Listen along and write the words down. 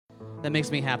that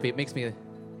makes me happy. It makes me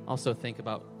also think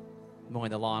about mowing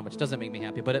the lawn, which doesn't make me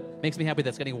happy, but it makes me happy that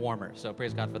it's getting warmer, so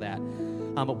praise God for that.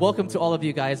 Welcome to all of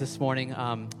you guys this morning.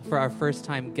 For our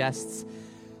first-time guests,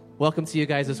 welcome to you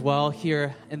guys as well.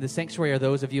 Here in the sanctuary are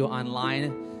those of you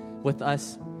online with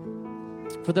us.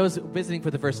 For those visiting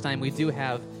for the first time, we do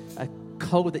have a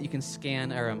code that you can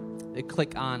scan or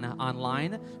click on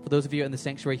online. For those of you in the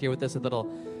sanctuary here with us, a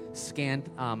little scan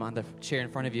on the chair in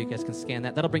front of you. You guys can scan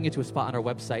that. That'll bring you to a spot on our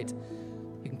website.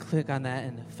 You can click on that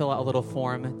and fill out a little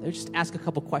form. Just ask a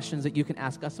couple questions that you can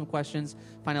ask us some questions,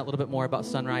 find out a little bit more about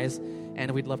Sunrise,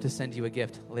 and we'd love to send you a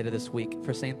gift later this week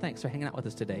for saying thanks for hanging out with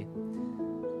us today.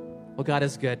 Well, God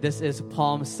is good. This is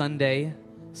Palm Sunday,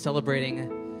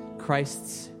 celebrating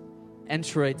Christ's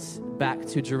entrance back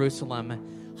to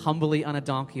Jerusalem, humbly on a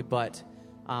donkey, but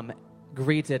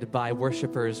greeted by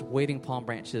worshipers waving palm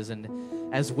branches.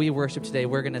 And as we worship today,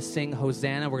 we're going to sing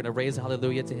Hosanna. We're going to raise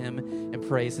hallelujah to him and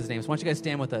praise his name. So why don't you guys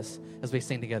stand with us as we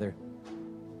sing together.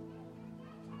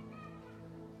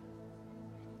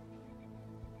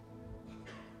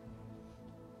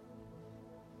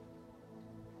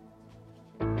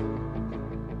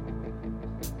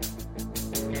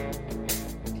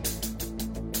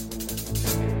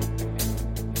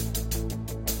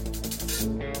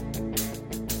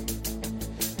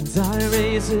 I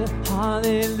raise a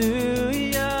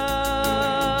hallelujah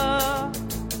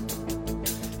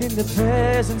in the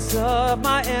presence of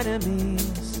my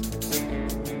enemies.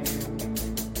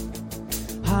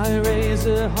 I raise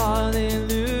a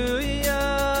hallelujah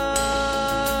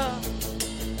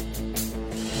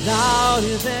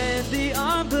louder than the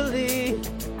unbelief.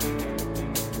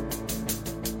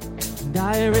 And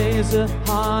I raise a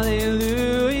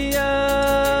hallelujah.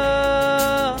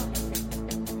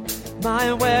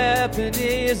 My weapon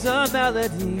is a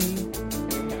melody.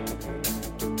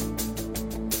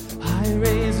 I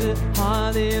raise it,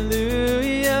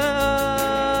 hallelujah.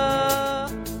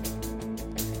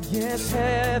 Yes,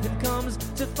 heaven comes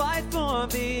to fight for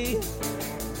me.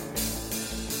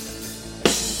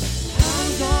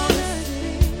 I'm gonna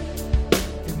sing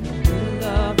in the middle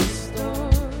of the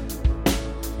storm,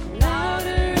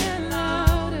 louder and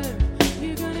louder.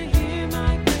 You're gonna hear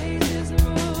my praises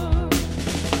roar.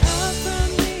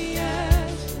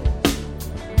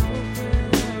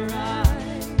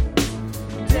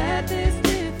 Death is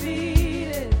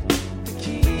defeated, the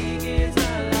King is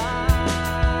alive.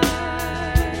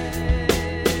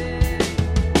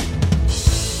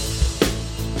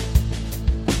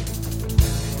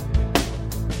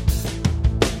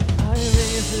 I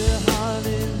raise a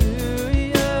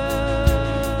hallelujah,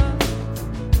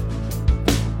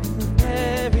 and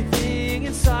everything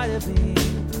inside of me.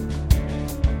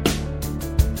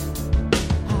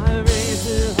 I raise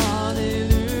a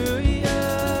hallelujah.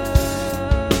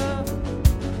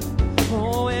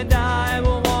 And I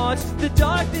will watch the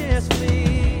darkness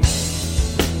flee.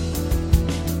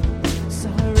 So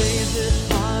I raise it,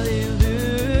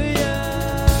 hallelujah,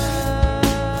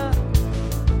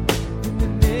 in the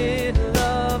middle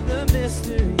of the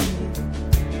mystery.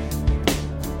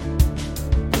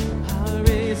 I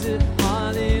raise it,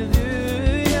 hallelujah.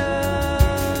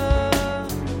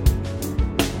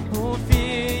 Oh,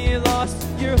 fear you lost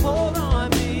your hold on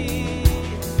me.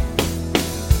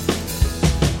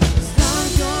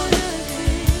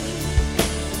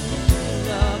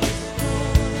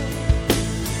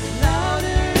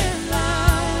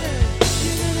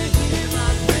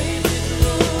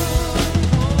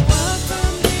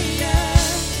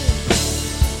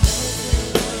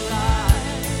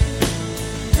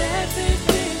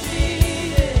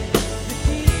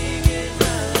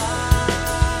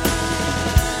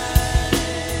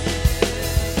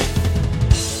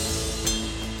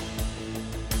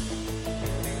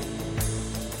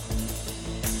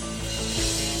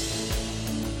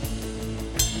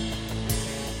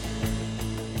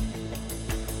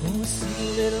 Sing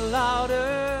a little louder.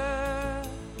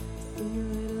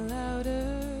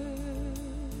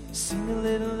 Sing a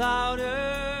little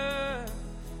louder.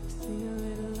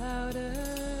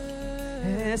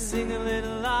 Sing a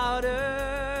little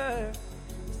louder.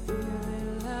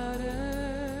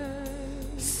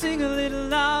 Sing a little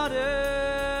louder.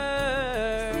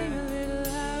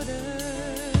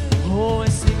 Oh,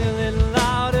 and sing a little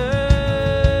louder.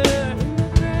 In the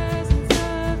presence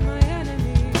of my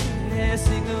enemy. Yeah,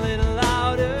 sing a little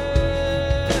louder.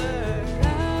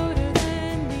 Louder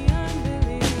than the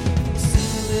unbelief.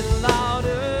 Sing a little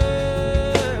louder.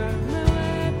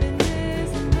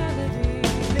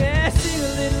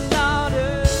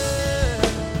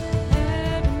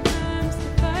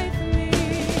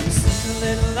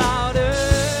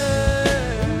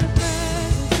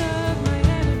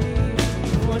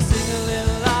 Sing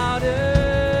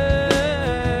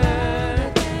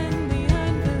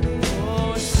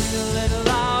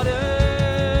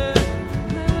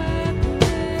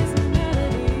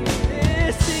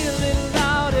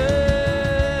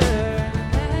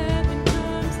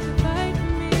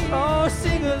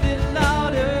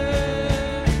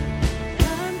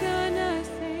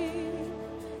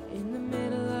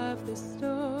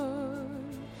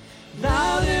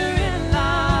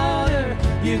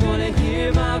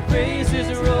hear my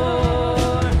praises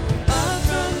roar. Up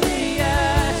from the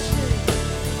ashes,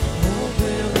 hope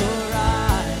will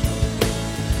arise.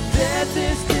 Death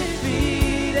is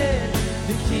defeated,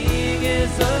 the King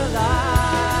is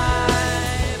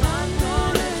alive. I'm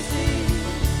gonna see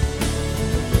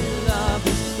the middle of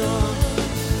the storm.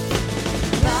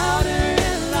 Louder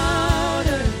and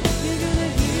louder, you're gonna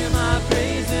hear my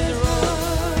praises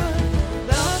roar.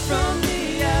 Up from the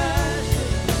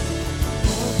ashes,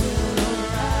 hope will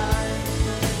arise.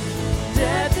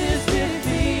 Death is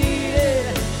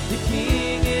defeated, the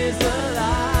King is alive.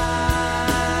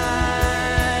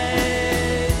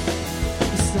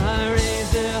 Yes, I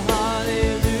raise a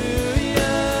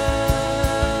hallelujah.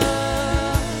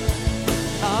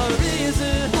 I'll raise a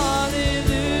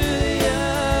hallelujah.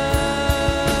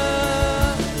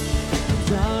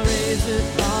 I'll raise a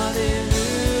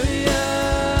hallelujah.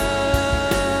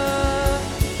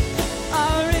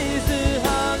 I'll raise a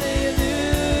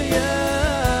hallelujah.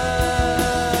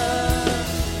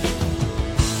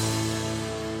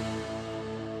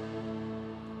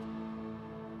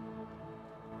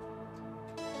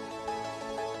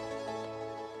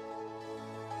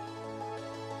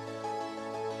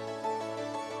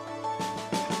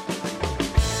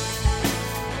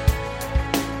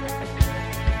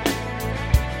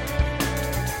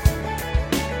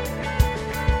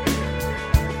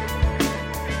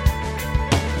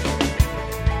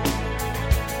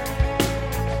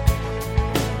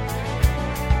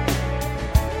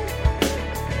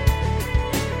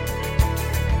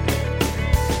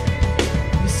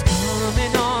 He's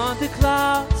coming on the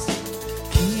clouds.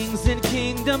 Kings and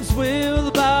kingdoms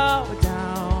will bow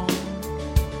down.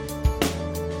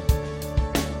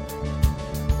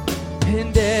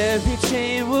 And every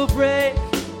chain will break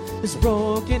as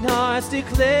broken hearts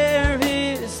declare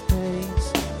his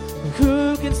praise.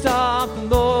 Who can stop the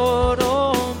Lord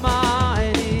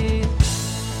Almighty?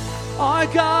 Our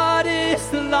God is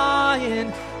the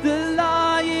Lion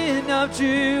of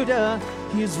Judah.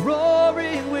 He's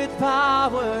roaring with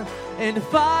power and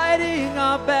fighting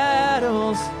our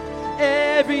battles.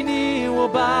 Every knee will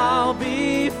bow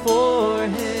before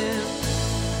him.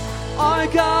 Our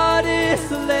God is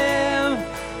the Lamb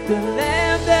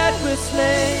that was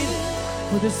slain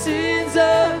for the sins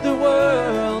of the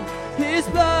world. His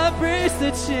blood breaks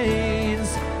the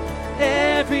chains.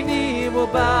 Every knee will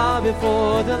bow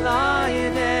before the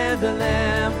Lion and the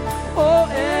Lamb. Oh,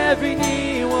 every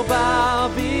knee will bow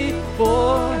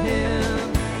before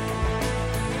him.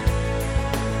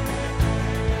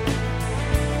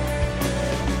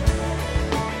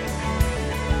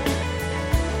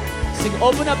 Sing,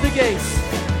 open up the gates.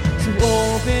 To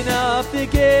open up the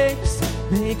gates,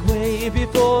 make way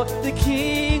before the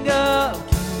King of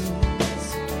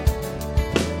Kings.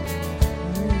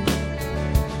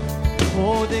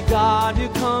 Oh, the God who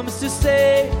comes to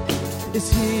save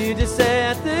is here to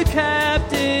set the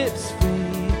captives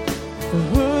free. For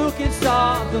who can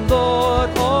stop the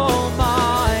Lord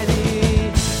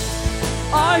Almighty?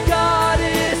 Our God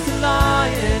is the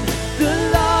Lion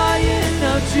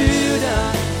of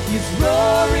Judah. He's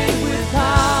roaring with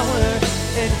power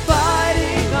and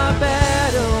fighting our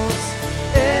battles.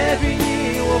 Every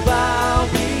knee will bow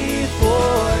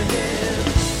before him.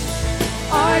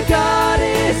 Our God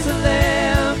is the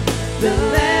Lamb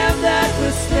that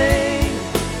was slain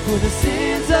for the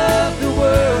sins of the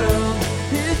world.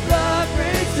 His blood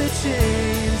breaks the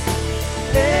chains.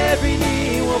 Every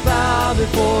knee will bow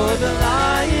before the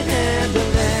Lion and the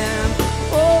Lamb.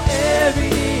 Oh, every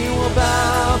knee will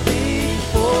bow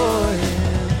before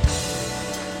him.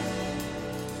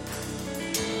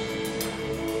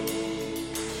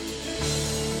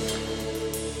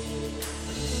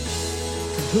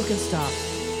 Who can stop?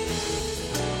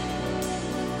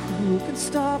 Who can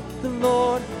stop the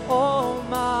Lord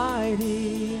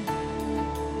Almighty?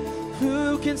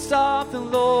 Who can stop the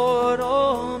Lord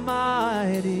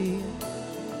Almighty?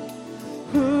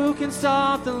 Who can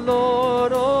stop the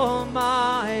Lord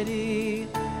Almighty?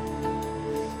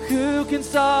 Who can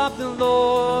stop the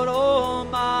Lord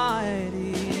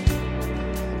Almighty?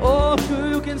 Oh,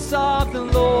 who can stop the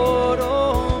Lord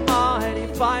Almighty?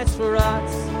 Fights for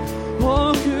us.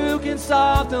 Oh, who can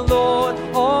stop the Lord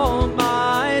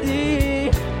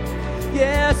Almighty?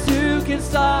 Yes, who can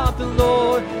stop the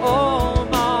Lord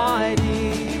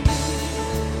Almighty?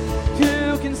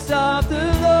 Who can stop the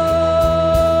Lord?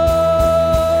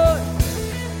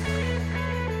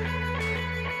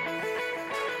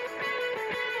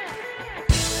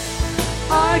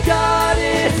 Our God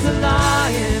is the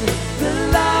Lion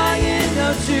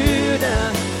of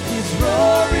Judah. He's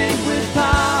roaring with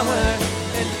power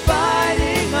and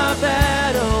fighting our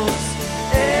battles.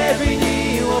 Every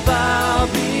knee will bow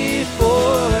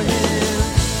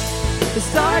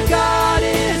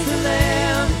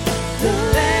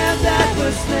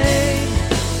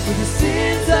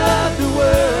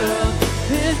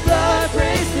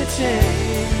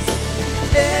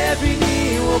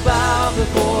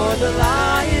for the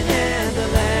Lion and the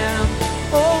Lamb.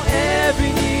 Oh,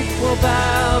 every knee will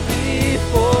bow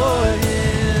before him.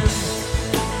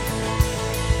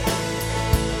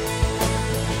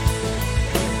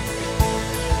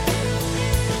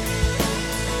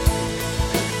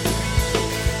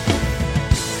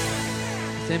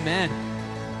 Amen.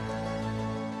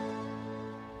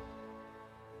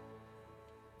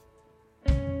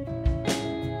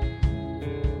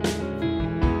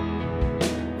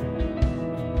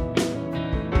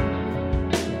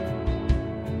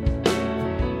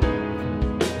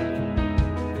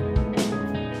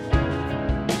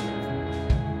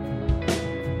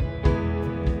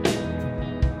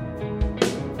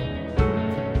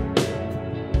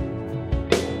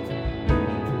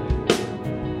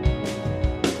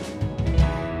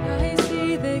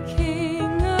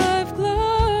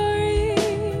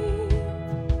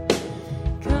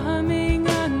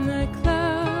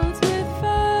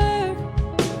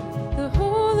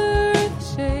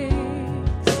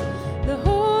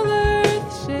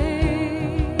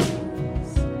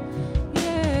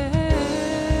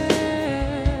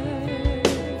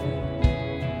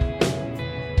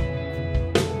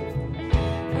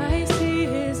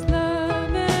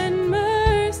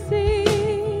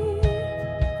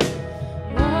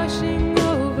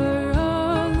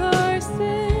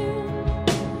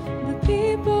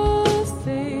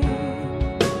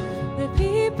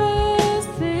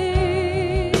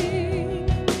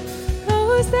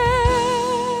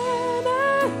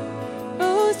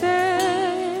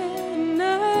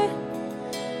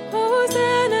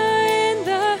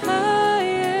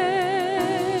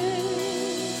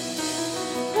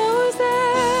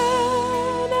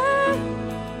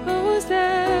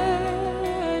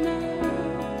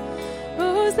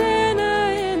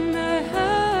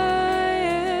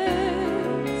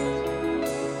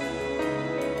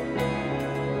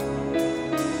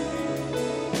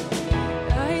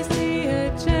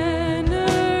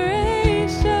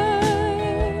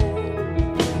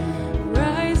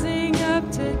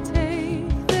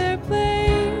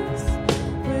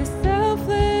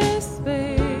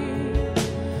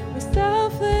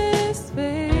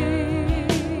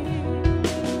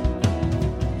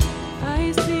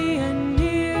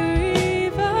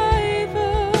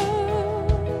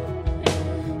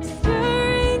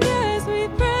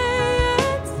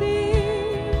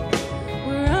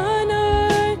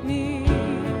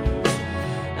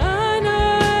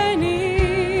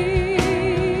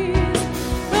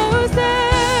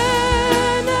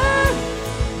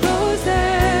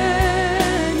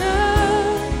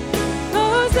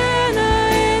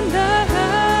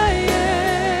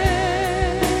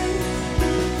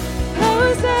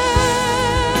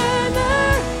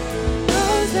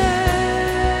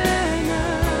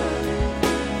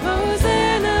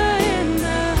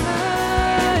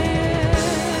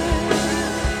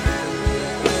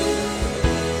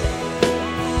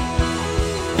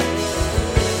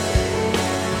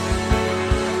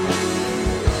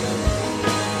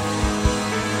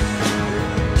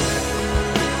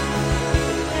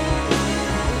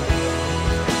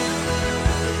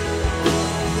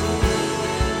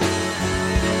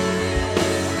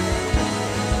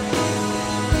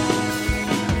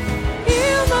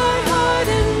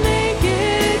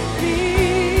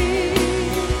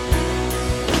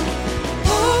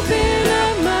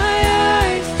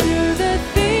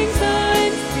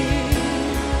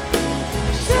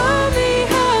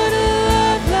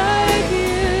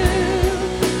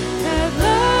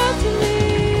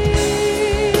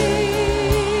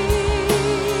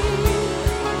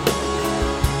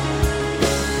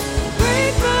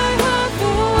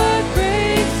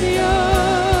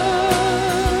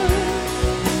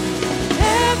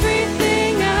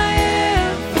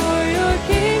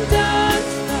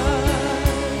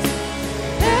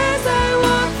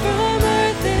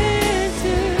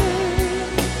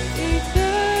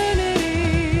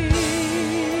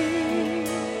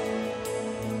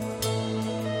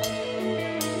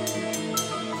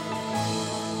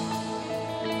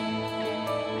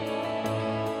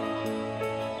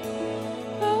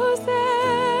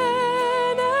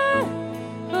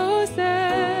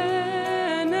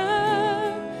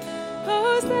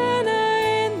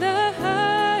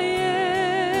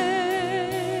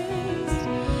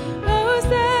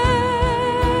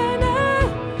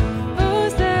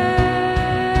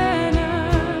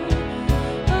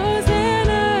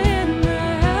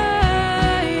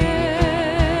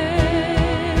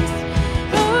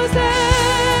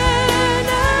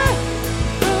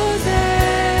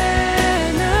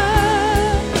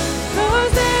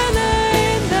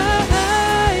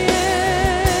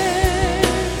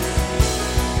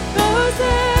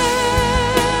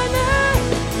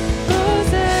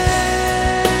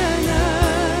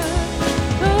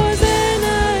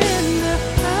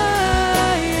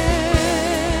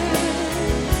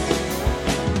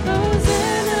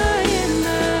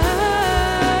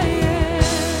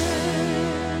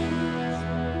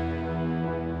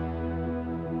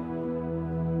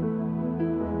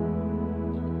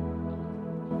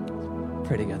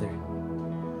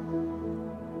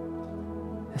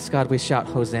 God, we shout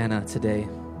Hosanna today.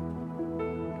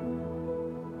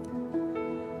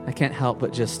 I can't help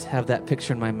but just have that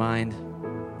picture in my mind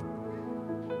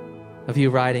of you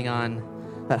riding on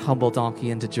that humble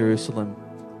donkey into Jerusalem,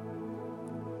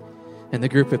 and the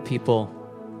group of people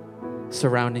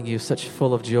surrounding you, such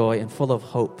full of joy and full of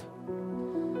hope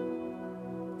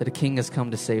that a king has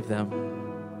come to save them.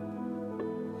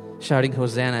 Shouting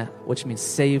Hosanna, which means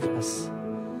save us,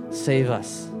 save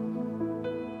us.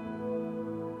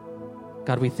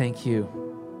 God, we thank you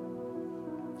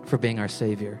for being our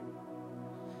Savior,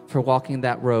 for walking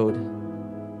that road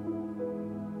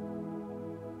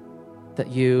that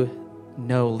you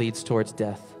know leads towards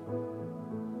death.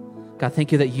 God,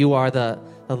 thank you that you are the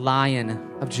Lion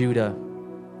of Judah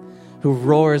who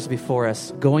roars before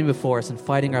us, going before us and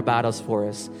fighting our battles for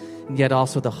us, and yet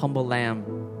also the humble Lamb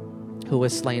who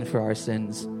was slain for our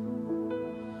sins,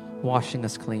 washing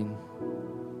us clean.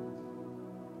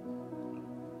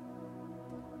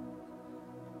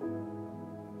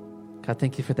 God,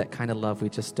 thank you for that kind of love we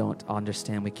just don't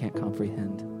understand, we can't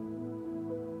comprehend,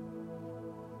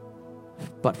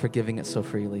 but for giving it so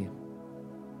freely.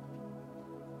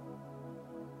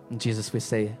 And Jesus, we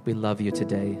say we love you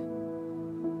today,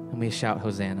 and we shout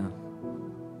Hosanna.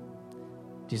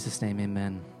 In Jesus' name,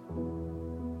 amen.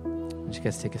 Would you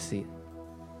guys take a seat?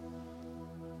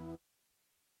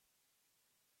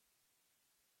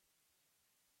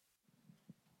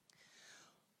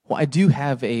 Well, I do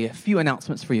have a few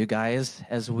announcements for you guys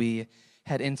as we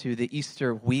head into the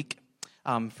Easter week.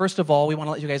 First of all, we want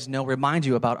to let you guys know, remind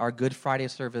you about our Good Friday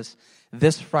service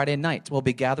this Friday night. We'll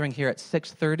be gathering here at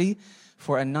 6:30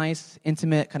 for a nice,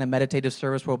 intimate, kind of meditative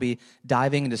service where we'll be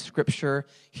diving into Scripture,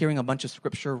 hearing a bunch of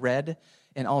Scripture read,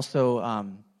 and also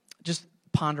just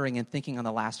pondering and thinking on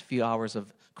the last few hours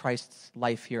of Christ's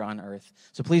life here on earth.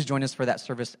 So please join us for that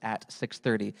service at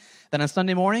 6:30. Then on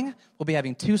Sunday morning, we'll be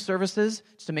having two services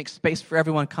just to make space for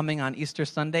everyone coming on Easter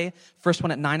Sunday. First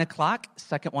one at 9 o'clock,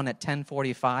 second one at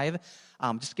 10:45.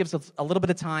 Just gives us a little bit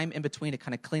of time in between to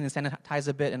kind of clean and sanitize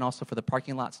a bit, and also for the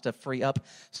parking lots to free up.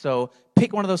 So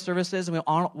pick one of those services, and we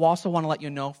also want to let you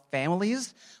know,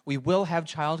 families, we will have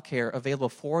childcare available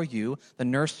for you. The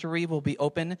nursery will be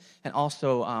open, and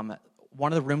also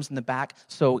one of the rooms in the back.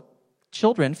 So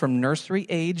children from nursery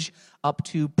age up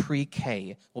to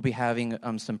pre-K will be having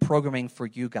some programming for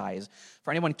you guys.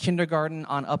 For anyone kindergarten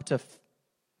on up to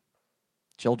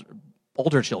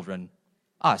older children,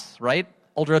 us, right?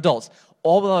 Older adults.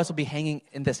 All of us will be hanging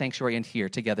in the sanctuary and here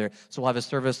together. So we'll have a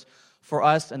service for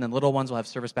us, and then little ones will have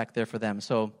service back there for them.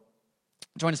 So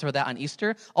join us for that on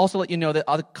Easter. Also let you know that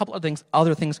a couple of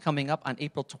other things coming up on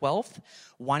April 12th.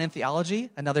 Wine and Theology,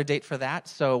 another date for that.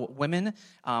 So women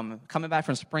coming back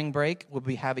from spring break will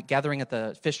be gathering at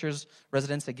the Fisher's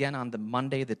residence again on the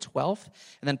Monday the 12th.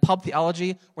 And then Pub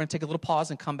Theology, we're going to take a little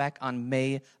pause and come back on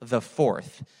May the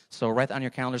 4th. So write that on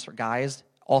your calendars for guys,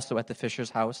 also at the Fisher's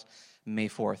house, May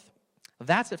 4th.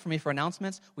 That's it for me for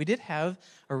announcements. We did have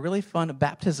a really fun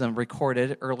baptism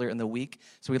recorded earlier in the week,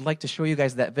 so we'd like to show you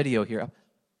guys that video here.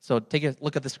 So take a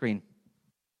look at the screen.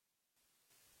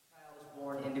 Child is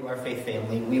born into our faith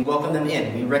family. We welcome them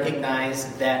in. We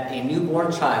recognize that a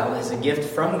newborn child is a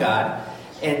gift from God,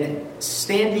 and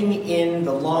standing in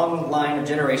the long line of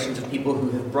generations of people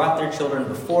who have brought their children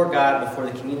before God, before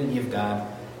the community of God,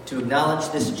 to acknowledge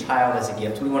this child as a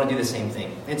gift, we want to do the same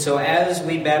thing. And so as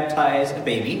we baptize a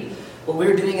baby, what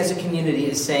we're doing as a community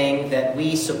is saying that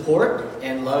we support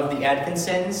and love the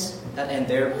Atkinsons and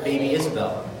their baby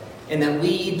Isabel, and that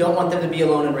we don't want them to be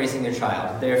alone in raising their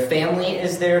child. Their family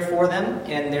is there for them,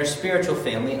 and their spiritual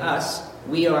family, us,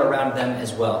 we are around them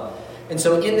as well. And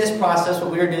so in this process,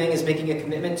 what we are doing is making a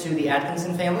commitment to the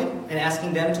Atkinson family and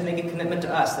asking them to make a commitment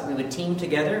to us, that we would team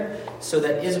together so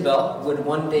that Isabel would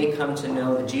one day come to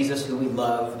know the Jesus who we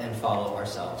love and follow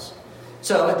ourselves.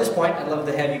 So at this point, I'd love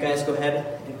to have you guys go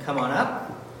ahead and come on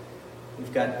up.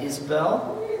 We've got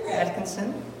Isabel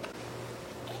Atkinson,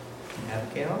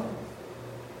 Abigail,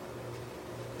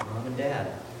 Mom and Dad.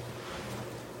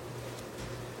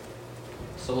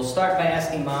 So we'll start by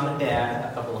asking Mom and Dad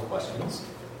a couple of questions.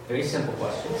 Very simple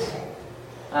questions.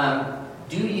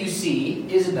 Do you see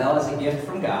Isabel as a gift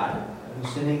from God? I'm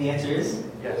assuming the answer is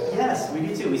yes. Yes, we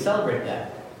do too. We celebrate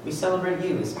that. We celebrate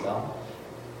you, Isabel.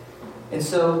 And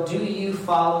so, do you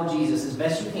follow Jesus as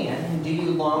best you can? And do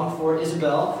you long for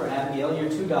Isabel, for Abigail, your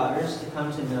two daughters, to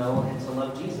come to know and to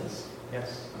love Jesus?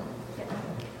 Yes.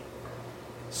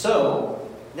 So,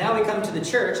 now we come to the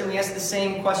church and we ask the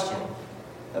same question.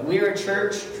 We are a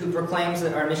church who proclaims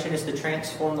that our mission is to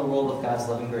transform the world with God's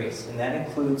loving grace, and that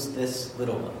includes this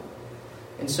little one.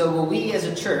 And so will we as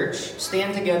a church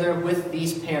stand together with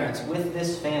these parents, with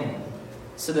this family,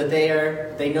 so that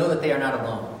they know that they are not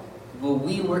alone? Will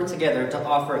we work together to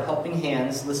offer helping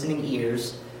hands, listening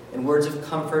ears, and words of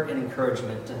comfort and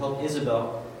encouragement to help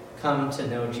Isabel come to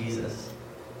know Jesus?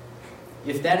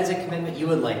 If that is a commitment you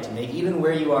would like to make, even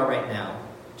where you are right now,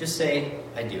 just say,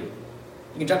 I do.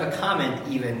 You can drop a comment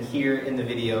even here in the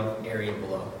video area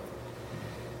below.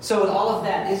 So with all of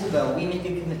that, Isabel, we make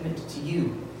a commitment to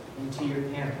you and to your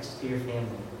parents, to your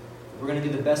family. We're going to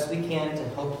do the best we can to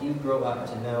help you grow up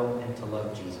to know and to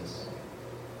love Jesus.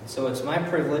 And so it's my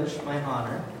privilege, my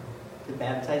honor, to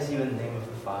baptize you in the name of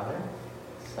the Father,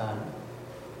 Son,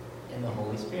 and the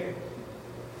Holy Spirit.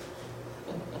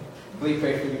 Will you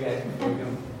pray for you guys before we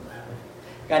go?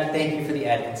 God, thank you for the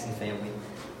Atkinson family.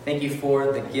 Thank you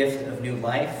for the gift of new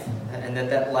life, and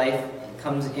that life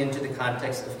comes into the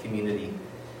context of community.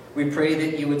 We pray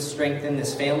that you would strengthen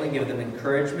this family, give them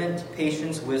encouragement,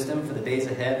 patience, wisdom for the days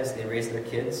ahead as they raise their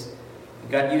kids.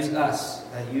 God, use us,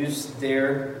 use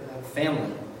their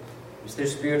family, use their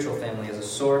spiritual family as a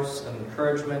source of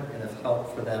encouragement and of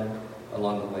help for them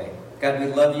along the way. God, we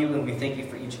love you and we thank you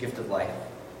for each gift of life.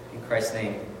 In Christ's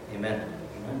name, amen.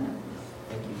 Amen.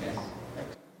 Thank you, guys.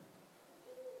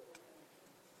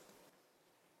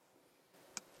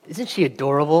 Isn't she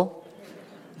adorable?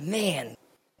 Man.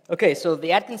 Okay, so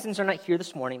the Atkinsons are not here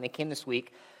this morning. They came this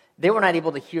week. They were not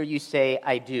able to hear you say,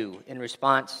 I do, in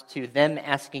response to them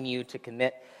asking you to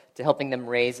commit to helping them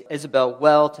raise Isabel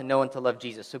well to know and to love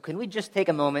Jesus. So can we just take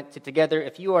a moment to together,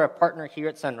 if you are a partner here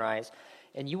at Sunrise,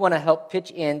 and you want to help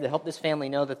pitch in to help this family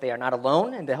know that they are not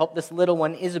alone, and to help this little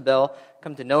one, Isabel,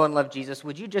 come to know and love Jesus,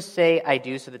 would you just say, I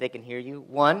do, so that they can hear you?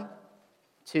 1,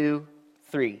 2,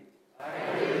 3. I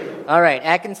do. All right,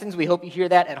 Atkinsons, we hope you hear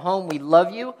that at home. We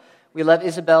love you. We love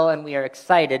Isabel, and we are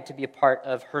excited to be a part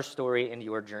of her story and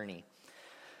your journey.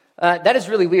 That is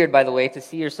really weird, by the way, to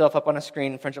see yourself up on a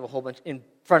screen in front of a whole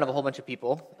bunch of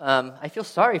people. I feel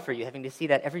sorry for you having to see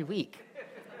that every week.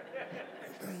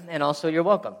 And also, you're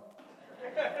welcome.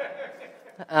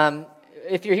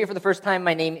 If you're here for the first time,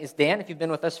 my name is Dan. If you've been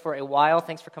with us for a while,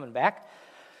 thanks for coming back.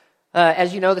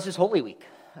 As you know, this is Holy Week.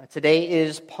 Today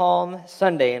is Palm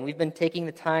Sunday, and we've been taking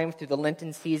the time through the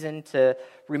Lenten season to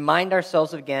remind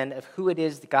ourselves again of who it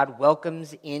is that God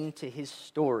welcomes into his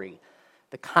story,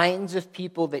 the kinds of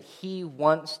people that he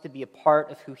wants to be a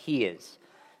part of who he is.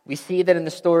 We see that in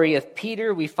the story of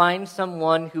Peter, we find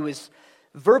someone who is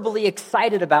verbally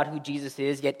excited about who Jesus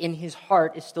is, yet in his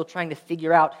heart is still trying to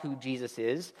figure out who Jesus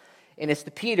is. And it's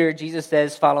to Peter, Jesus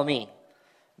says, follow me.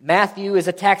 Matthew is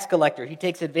a tax collector. He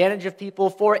takes advantage of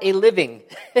people for a living.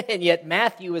 And yet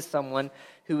Matthew is someone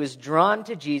who is drawn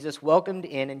to Jesus, welcomed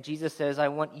in, and Jesus says, I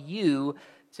want you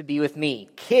to be with me.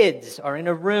 Kids are in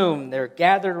a room. They're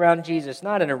gathered around Jesus.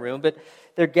 Not in a room, but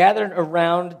they're gathered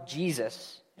around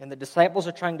Jesus. And the disciples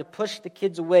are trying to push the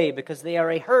kids away because they are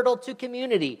a hurdle to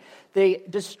community. They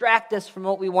distract us from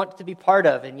what we want to be part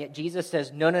of. And yet Jesus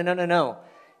says, no.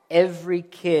 Every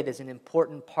kid is an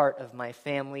important part of my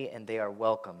family, and they are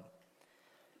welcome.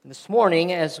 And this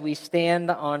morning, as we stand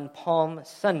on Palm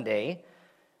Sunday,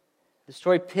 the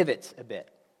story pivots a bit.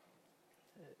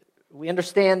 We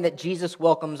understand that Jesus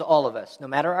welcomes all of us, no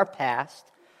matter our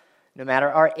past, no matter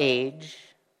our age,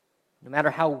 no matter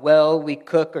how well we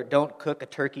cook or don't cook a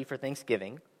turkey for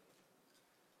Thanksgiving.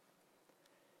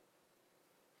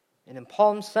 And in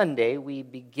Palm Sunday, we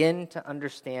begin to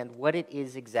understand what it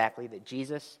is exactly that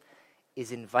Jesus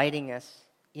is inviting us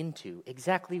into.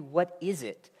 Exactly what is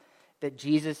it that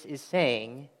Jesus is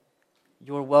saying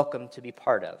you're welcome to be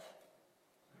part of?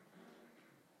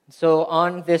 So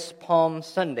on this Palm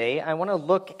Sunday, I want to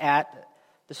look at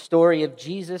the story of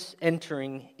Jesus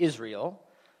entering Israel,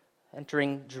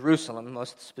 entering Jerusalem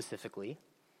most specifically.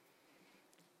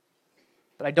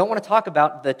 But I don't want to talk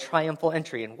about the triumphal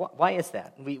entry. And why is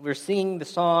that? We're singing the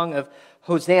song of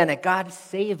Hosanna, God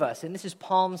save us. And this is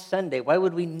Palm Sunday. Why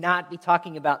would we not be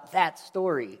talking about that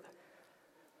story?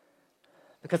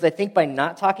 Because I think by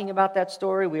not talking about that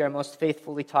story, we are most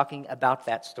faithfully talking about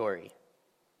that story.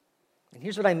 And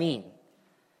here's what I mean.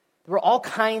 There were all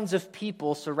kinds of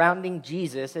people surrounding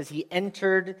Jesus as he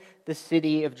entered the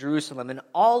city of Jerusalem, and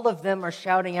all of them are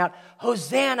shouting out,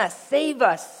 Hosanna, save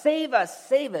us, save us,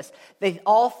 save us. They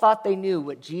all thought they knew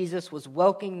what Jesus was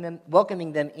welcoming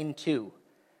them into.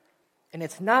 And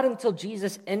it's not until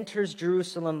Jesus enters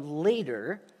Jerusalem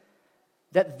later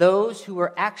that those who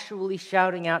were actually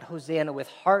shouting out Hosanna with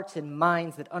hearts and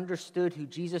minds that understood who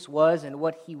Jesus was and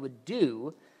what he would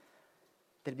do,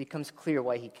 that it becomes clear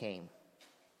why he came.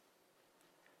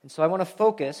 And so I want to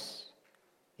focus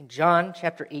in John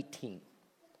chapter 18. You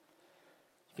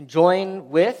can join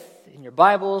with, in your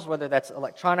Bibles, whether that's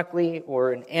electronically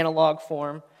or in analog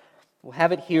form, We'll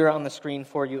have it here on the screen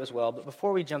for you as well. But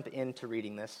before we jump into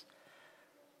reading this,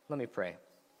 let me pray.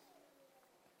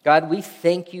 God, we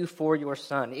thank you for your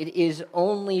Son. It is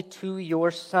only to your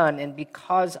Son and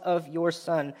because of your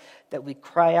Son that we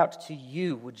cry out to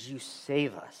you, would you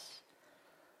save us?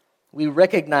 We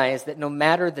recognize that no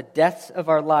matter the depths of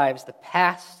our lives, the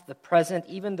past, the present,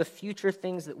 even the future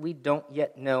things that we don't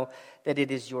yet know, that it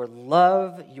is your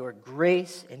love, your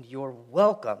grace, and your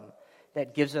welcome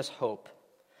that gives us hope.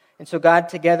 And so, God,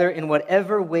 together in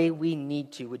whatever way we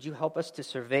need to, would you help us to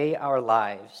survey our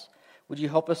lives? Would you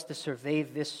help us to survey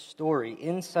this story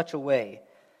in such a way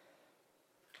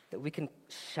that we can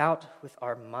shout with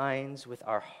our minds, with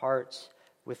our hearts,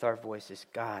 with our voices,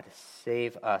 God,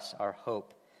 save us, our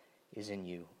hope is in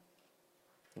you.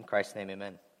 In Christ's name,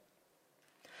 amen.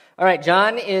 All right,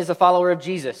 John is a follower of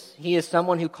Jesus. He is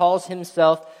someone who calls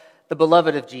himself the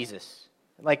beloved of Jesus.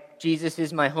 Like, Jesus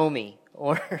is my homie,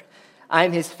 or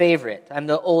I'm his favorite. I'm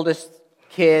the oldest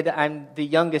kid, I'm the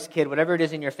youngest kid, whatever it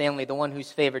is in your family, the one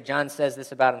who's favored. John says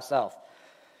this about himself.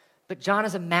 But John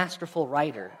is a masterful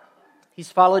writer.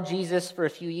 He's followed Jesus for a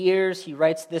few years. He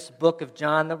writes this book of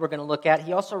John that we're going to look at.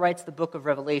 He also writes the book of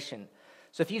Revelation.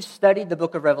 So if you've studied the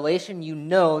book of Revelation, you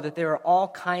know that there are all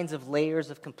kinds of layers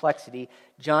of complexity.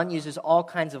 John uses all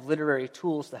kinds of literary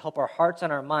tools to help our hearts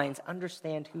and our minds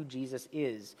understand who Jesus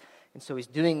is. And so he's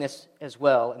doing this as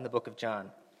well in the book of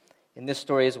John, in this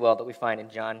story as well that we find in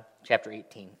John chapter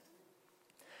 18.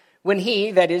 When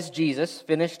he, that is Jesus,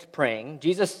 finished praying,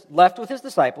 Jesus left with his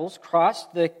disciples,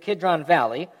 crossed the Kidron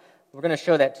Valley. We're going to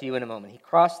show that to you in a moment. He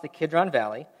crossed the Kidron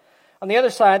Valley. On the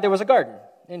other side, there was a garden,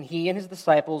 and he and his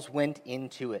disciples went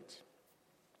into it.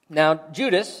 Now,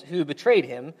 Judas, who betrayed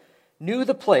him, knew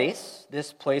the place,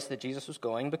 this place that Jesus was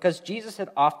going, because Jesus had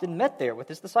often met there with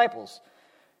his disciples.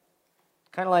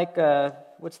 Kind of like,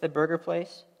 what's the burger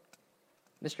place?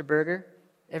 Mr. Burger?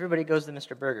 Everybody goes to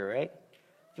Mr. Burger, right?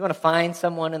 If you want to find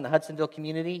someone in the Hudsonville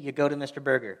community, you go to Mr.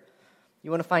 Burger. You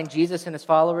want to find Jesus and his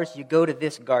followers, you go to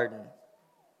this garden.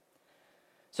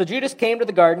 So Judas came to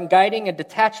the garden, guiding a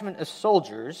detachment of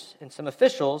soldiers and some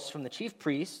officials from the chief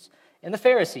priests and the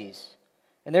Pharisees.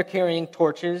 And they're carrying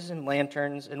torches and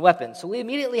lanterns and weapons. So we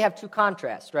immediately have two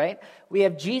contrasts, right? We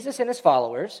have Jesus and his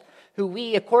followers, who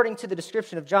we, according to the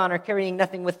description of John, are carrying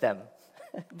nothing with them.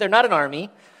 They're not an army.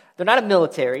 They're not a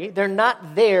military. They're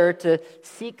not there to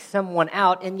seek someone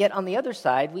out. And yet on the other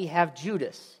side, we have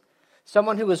Judas,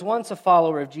 someone who was once a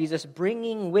follower of Jesus,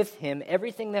 bringing with him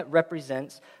everything that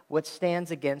represents what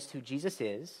stands against who Jesus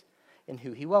is and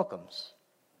who he welcomes.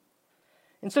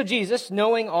 And so Jesus,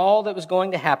 knowing all that was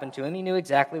going to happen to him, he knew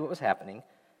exactly what was happening.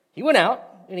 He went out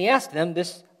and he asked them,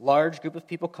 this large group of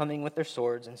people coming with their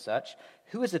swords and such,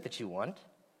 "Who is it that you want?"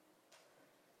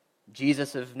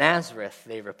 "Jesus of Nazareth,"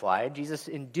 they replied. Jesus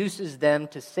induces them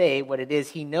to say what it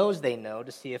is he knows they know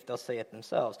to see if they'll say it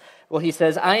themselves. Well, he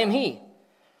says, "I am he."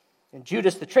 And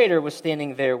Judas the traitor was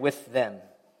standing there with them.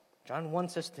 John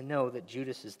wants us to know that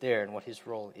Judas is there and what his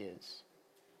role is.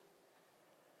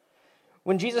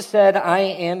 When Jesus said, "I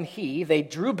am he," they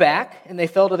drew back and they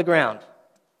fell to the ground.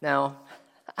 Now,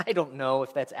 I don't know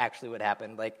if that's actually what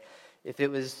happened, like if it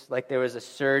was like there was a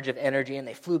surge of energy and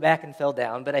they flew back and fell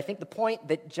down. But I think the point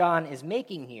that John is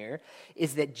making here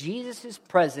is that Jesus'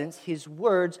 presence, his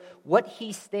words, what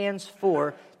he stands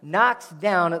for, knocks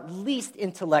down, at least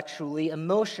intellectually,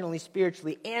 emotionally,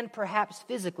 spiritually, and perhaps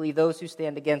physically, those who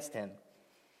stand against him.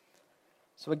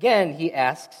 So again, he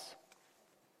asks,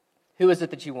 "Who is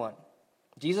it that you want?"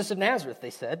 "Jesus of Nazareth," they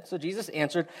said. So Jesus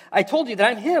answered, "I told you that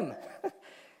I'm him.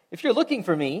 If you're looking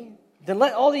for me, then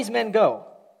let all these men go.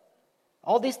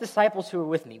 All these disciples who are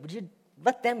with me, would you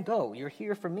let them go? You're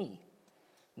here for me."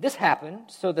 This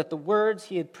happened so that the words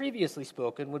he had previously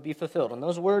spoken would be fulfilled. And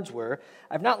those words were,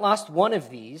 "I've not lost one of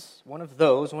these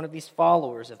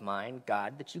followers of mine,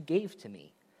 God, that you gave to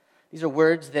me." These are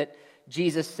words that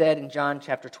Jesus said in John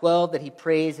chapter 12, that he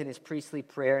prays in his priestly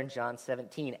prayer in John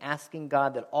 17, asking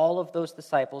God that all of those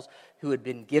disciples who had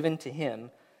been given to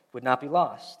him would not be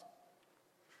lost.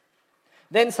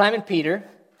 Then Simon Peter,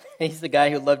 he's the guy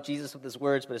who loved Jesus with his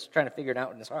words, but is trying to figure it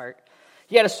out in his heart.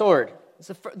 He had a sword.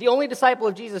 It's the only disciple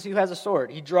of Jesus who has a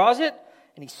sword. He draws it,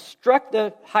 and he struck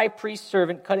the high priest's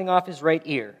servant, cutting off his right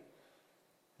ear.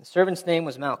 The servant's name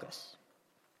was Malchus.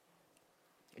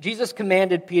 Jesus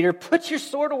commanded Peter, "Put your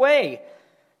sword away.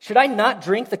 Should I not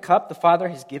drink the cup the Father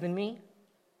has given me?"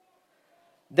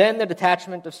 Then the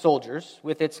detachment of soldiers,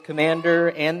 with its commander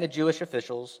and the Jewish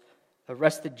officials,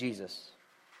 arrested Jesus.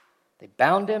 They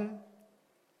bound him.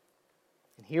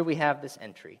 And here we have this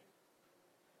entry.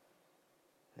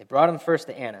 They brought him first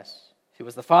to Annas, who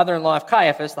was the father-in-law of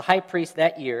Caiaphas, the high priest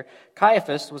that year.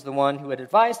 Caiaphas was the one who had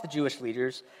advised the Jewish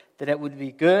leaders that it would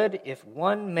be good if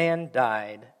one man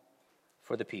died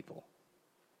for the people.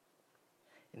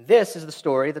 And this is the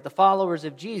story that the followers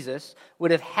of Jesus would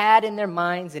have had in their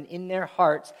minds and in their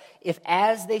hearts if,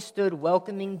 as they stood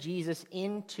welcoming Jesus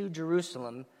into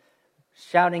Jerusalem,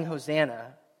 shouting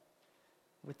Hosanna,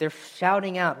 what they're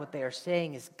shouting out, what they are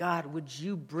saying is, God, would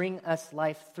you bring us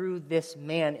life through this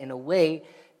man in a way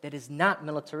that is not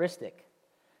militaristic,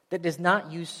 that does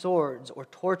not use swords or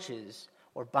torches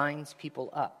or binds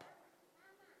people up.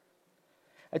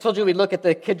 I told you we'd look at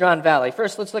the Kidron Valley.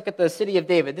 First, let's look at the city of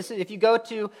David. This is, if you go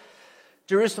to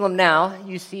Jerusalem now,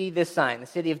 you see this sign, the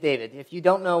city of David. If you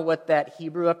don't know what that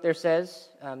Hebrew up there says,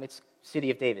 it's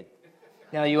city of David.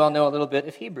 Now you all know a little bit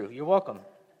of Hebrew. You're welcome.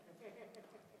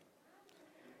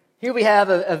 Here we have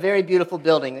a very beautiful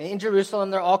building. In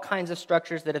Jerusalem, there are all kinds of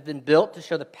structures that have been built to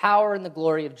show the power and the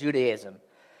glory of Judaism.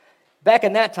 Back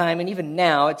in that time, and even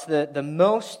now, it's the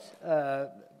most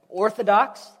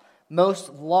orthodox,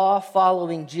 most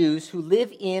law-following Jews who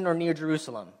live in or near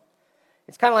Jerusalem.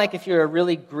 It's kind of like if you're a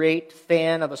really great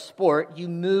fan of a sport, you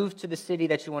move to the city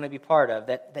that you want to be part of,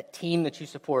 that team that you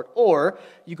support, or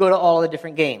you go to all the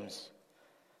different games.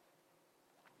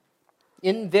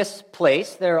 In this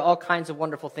place, there are all kinds of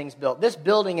wonderful things built. This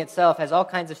building itself has all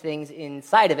kinds of things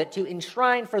inside of it to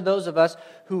enshrine for those of us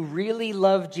who really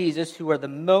love Jesus, who are the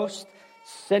most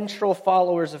central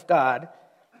followers of God,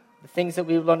 the things that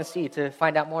we would want to see to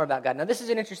find out more about God. Now, this is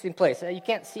an interesting place. You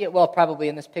can't see it well probably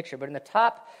in this picture, but in the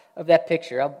top of that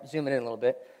picture, I'll zoom it in a little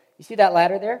bit. You see that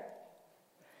ladder there?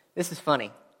 This is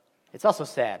funny. It's also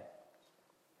sad.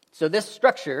 So this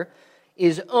structure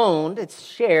is owned, it's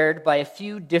shared by a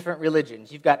few different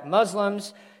religions. You've got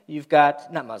Muslims,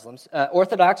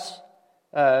 Orthodox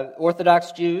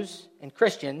Jews and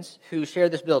Christians who share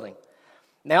this building.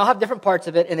 And they all have different parts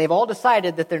of it, and they've all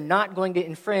decided that they're not going to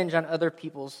infringe on other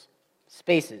people's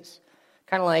spaces.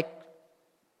 Kind of like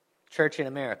church in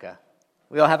America.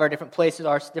 We all have our different places,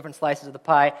 our different slices of the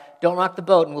pie. Don't rock the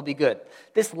boat and we'll be good.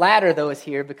 This ladder, though, is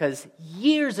here because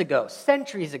years ago,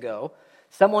 centuries ago,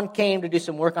 someone came to do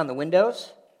some work on the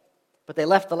windows, but they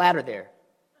left the ladder there.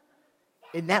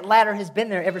 And that ladder has been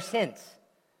there ever since.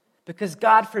 Because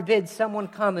God forbid someone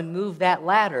come and move that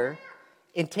ladder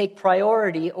and take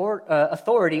priority or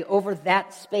authority over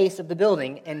that space of the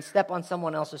building and step on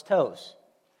someone else's toes.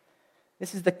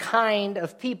 This is the kind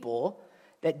of people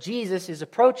that Jesus is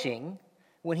approaching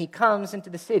when he comes into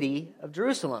the city of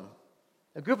Jerusalem.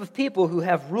 A group of people who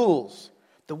have rules,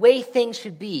 the way things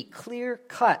should be, clear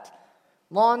cut,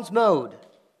 lawns mowed,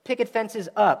 picket fences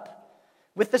up,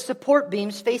 with the support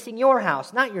beams facing your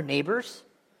house, not your neighbor's.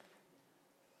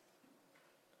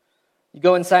 You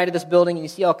go inside of this building and you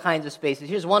see all kinds of spaces.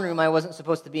 Here's one room I wasn't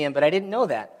supposed to be in, but I didn't know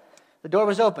that. The door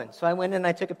was open, so I went in and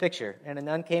I took a picture, and a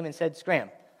nun came and said, "Scram."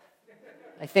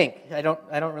 I think. I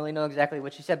don't really know exactly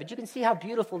what she said, but you can see how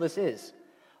beautiful this is.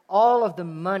 All of the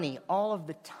money, all of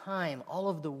the time, all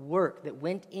of the work that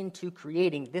went into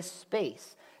creating this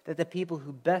space that the people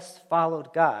who best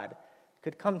followed God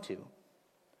could come to.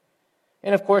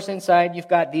 And of course, inside you've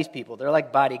got these people. They're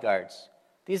like bodyguards.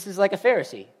 This is like a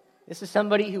Pharisee. This is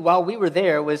somebody who, while we were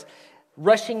there, was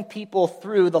rushing people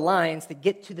through the lines to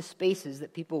get to the spaces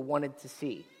that people wanted to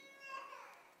see.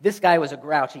 This guy was a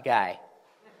grouchy guy.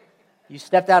 You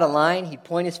stepped out of line, he'd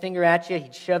point his finger at you,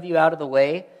 he'd shove you out of the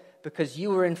way because you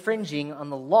were infringing on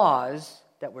the laws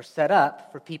that were set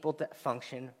up for people to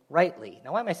function rightly.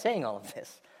 Now, why am I saying all of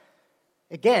this?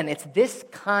 Again, it's this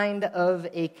kind of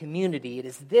a community, it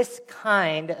is this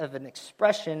kind of an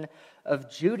expression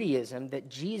of Judaism that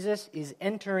Jesus is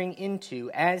entering into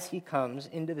as he comes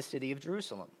into the city of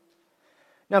Jerusalem.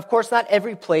 Now, of course, not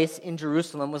every place in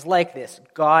Jerusalem was like this,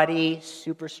 gaudy,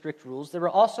 super strict rules. There were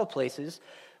also places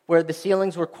where the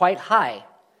ceilings were quite high,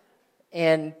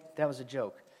 and that was a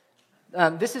joke.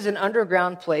 This is an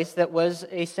underground place that was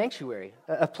a sanctuary,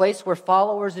 a place where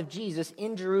followers of Jesus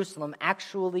in Jerusalem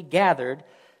actually gathered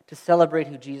to celebrate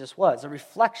who Jesus was, a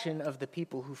reflection of the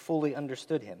people who fully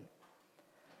understood him.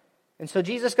 And so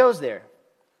Jesus goes there.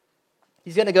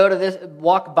 He's going to go to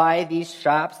walk by these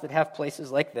shops that have places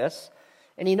like this,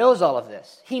 and he knows all of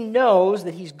this. He knows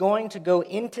that he's going to go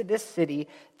into this city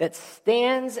that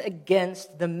stands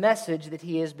against the message that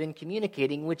he has been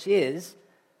communicating, which is,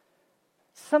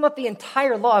 sum up the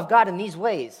entire law of God in these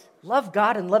ways. Love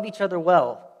God and love each other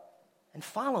well, and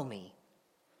follow me.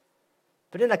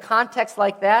 But in a context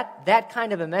like that, that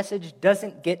kind of a message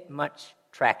doesn't get much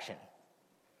traction.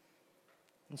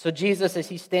 And so Jesus, as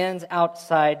he stands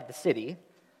outside the city,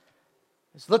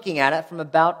 is looking at it from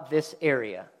about this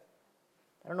area.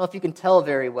 I don't know if you can tell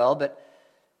very well, but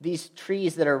these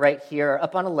trees that are right here are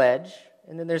up on a ledge,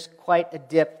 and then there's quite a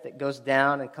dip that goes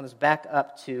down and comes back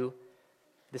up to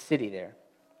the city there.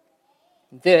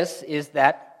 This is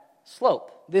that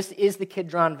slope. This is the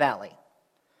Kidron Valley.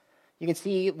 You can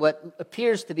see what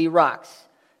appears to be rocks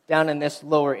down in this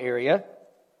lower area.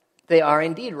 They are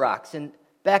indeed rocks. And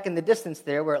back in the distance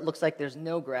there, where it looks like there's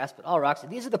no grass but all rocks,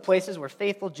 these are the places where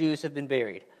faithful Jews have been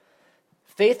buried.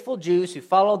 Faithful Jews who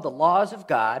followed the laws of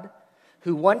God,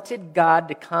 who wanted God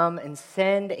to come and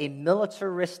send a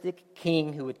militaristic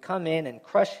king who would come in and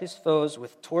crush his foes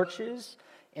with torches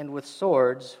and with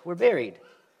swords, were buried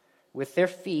with their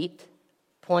feet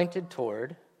pointed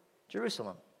toward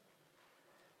Jerusalem.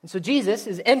 And so Jesus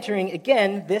is entering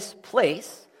again this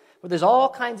place where there's all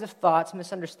kinds of thoughts,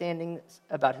 misunderstandings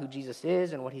about who Jesus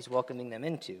is and what he's welcoming them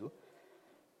into.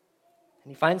 And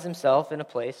he finds himself in a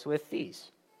place with these.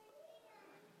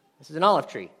 This is an olive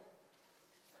tree.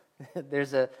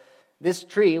 This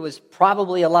tree was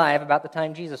probably alive about the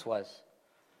time Jesus was.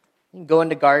 You can go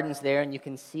into gardens there and you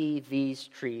can see these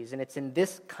trees. And it's in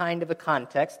this kind of a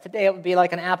context. Today it would be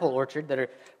like an apple orchard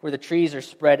where the trees are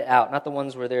spread out, not the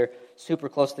ones where they're super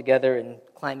close together and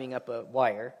climbing up a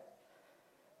wire.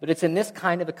 But it's in this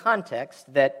kind of a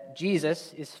context that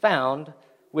Jesus is found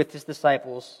with his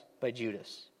disciples by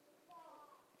Judas.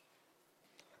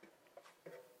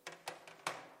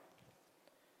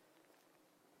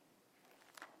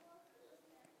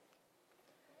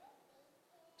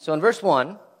 So in verse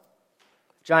 1,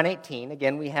 John 18,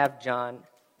 again we have John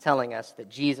telling us that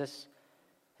Jesus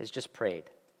has just prayed.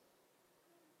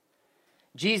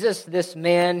 Jesus, this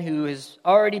man who has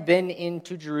already been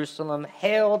into Jerusalem,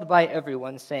 hailed by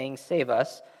everyone saying, "Save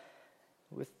us,"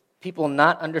 with people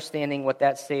not understanding what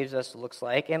that saves us looks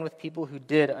like, and with people who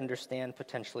did understand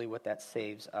potentially what that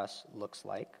saves us looks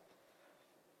like.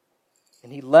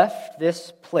 And he left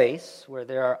this place where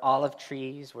there are olive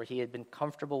trees, where he had been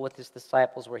comfortable with his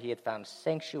disciples, where he had found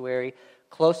sanctuary,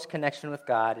 close connection with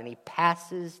God, and he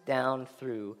passes down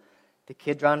through the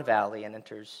Kidron Valley and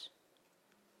enters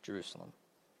Jerusalem.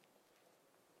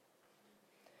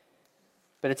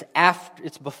 But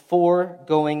it's before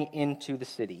going into the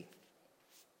city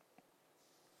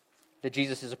that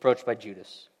Jesus is approached by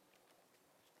Judas.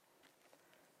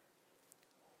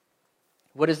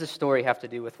 What does this story have to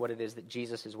do with what it is that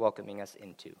Jesus is welcoming us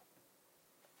into?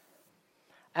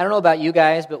 I don't know about you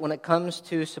guys, but when it comes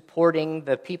to supporting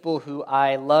the people who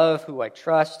I love, who I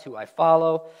trust, who I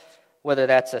follow, whether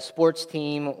that's a sports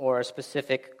team or a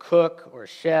specific cook or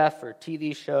chef or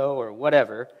TV show or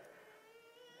whatever,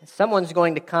 someone's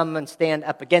going to come and stand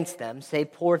up against them, say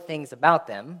poor things about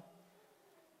them.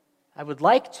 I would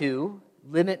like to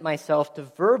limit myself to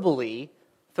verbally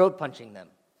throat punching them.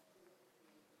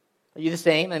 Are you the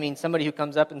same? I mean, somebody who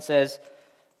comes up and says,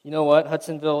 "You know what,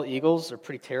 Hudsonville Eagles are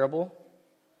pretty terrible."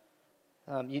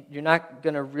 You're not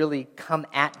going to really come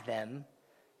at them.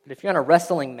 But if you're on a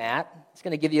wrestling mat, it's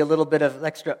going to give you a little bit of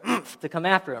extra oomph to come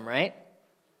after them, right?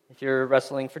 If you're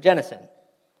wrestling for Jennison.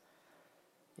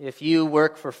 If you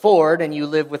work for Ford and you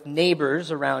live with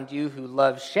neighbors around you who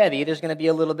love Chevy, there's going to be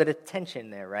a little bit of tension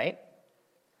there, right?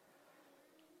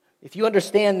 If you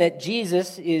understand that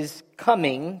Jesus is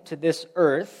coming to this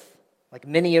earth, like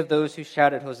many of those who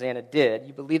shouted Hosanna did,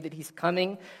 you believe that he's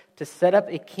coming to set up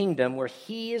a kingdom where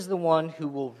he is the one who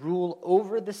will rule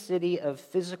over the city of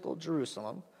physical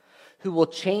Jerusalem, who will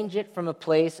change it from a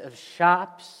place of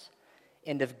shops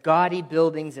and of gaudy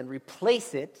buildings and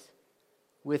replace it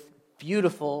with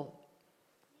beautiful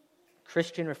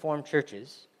Christian Reformed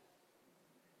churches.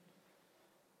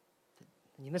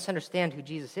 You misunderstand who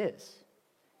Jesus is.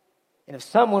 And if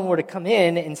someone were to come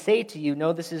in and say to you,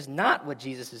 "No, this is not what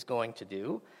Jesus is going to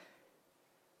do,"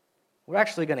 we're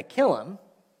actually going to kill him.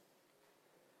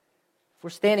 If we're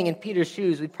standing in Peter's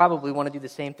shoes, we'd probably want to do the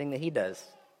same thing that he does.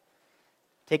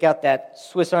 Take out that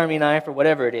Swiss Army knife or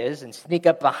whatever it is and sneak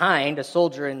up behind a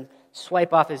soldier and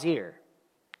swipe off his ear.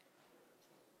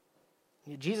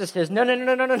 Jesus says, no,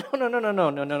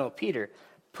 Peter,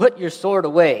 put your sword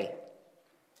away.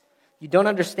 You don't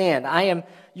understand. I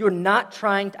do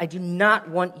not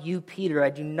want you, Peter. I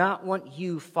do not want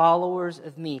you, followers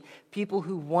of me, people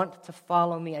who want to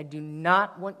follow me. I do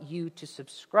not want you to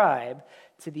subscribe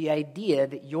to the idea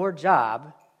that your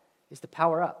job is to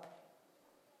power up.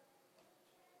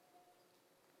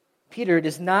 Peter, it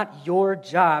is not your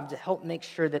job to help make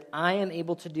sure that I am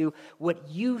able to do what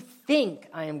you think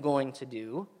I am going to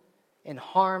do and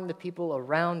harm the people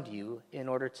around you in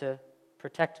order to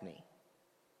protect me.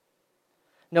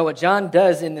 No, what John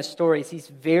does in this story is he's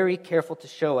very careful to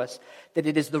show us that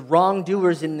it is the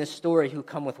wrongdoers in this story who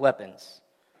come with weapons.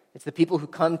 It's the people who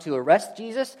come to arrest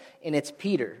Jesus, and it's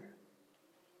Peter.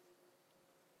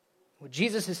 What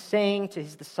Jesus is saying to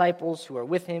his disciples who are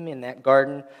with him in that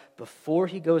garden before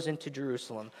he goes into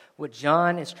Jerusalem, what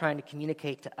John is trying to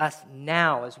communicate to us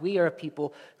now as we are a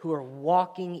people who are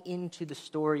walking into the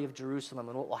story of Jerusalem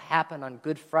and what will happen on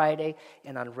Good Friday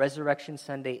and on Resurrection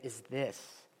Sunday is this.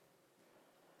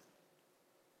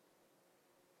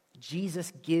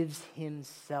 Jesus gives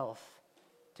himself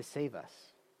to save us.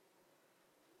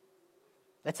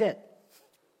 That's it.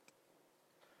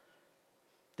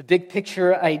 The big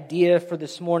picture idea for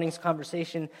this morning's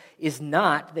conversation is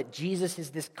not that Jesus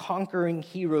is this conquering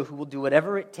hero who will do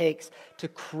whatever it takes to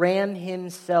cram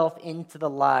himself into the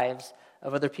lives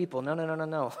of other people.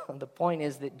 No. The point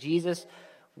is that Jesus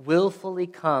willfully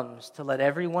comes to let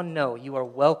everyone know you are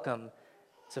welcome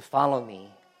to follow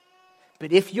me.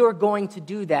 But if you're going to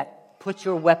do that, put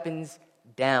your weapons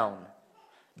down.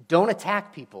 Don't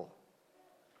attack people.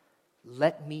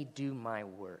 Let me do my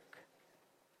work.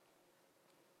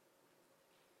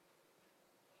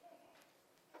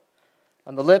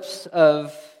 On the lips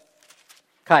of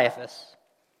Caiaphas,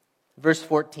 verse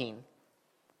 14,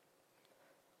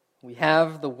 we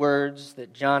have the words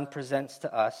that John presents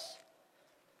to us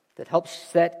that help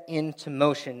set into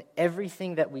motion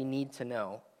everything that we need to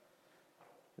know.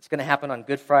 It's going to happen on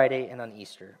Good Friday and on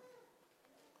Easter.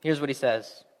 Here's what he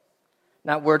says.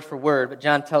 Not word for word, but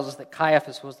John tells us that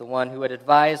Caiaphas was the one who had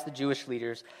advised the Jewish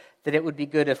leaders that it would be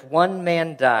good if one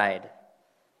man died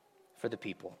for the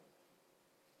people.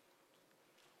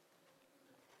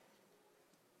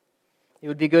 It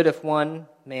would be good if one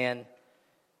man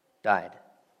died.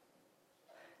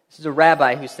 This is a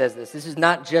rabbi who says this. This is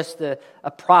not just a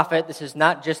prophet. This is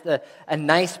not just a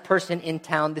nice person in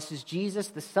town. This is Jesus,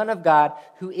 the Son of God,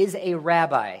 who is a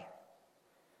rabbi.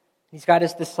 He's got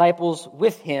his disciples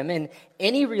with him, and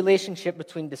any relationship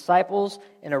between disciples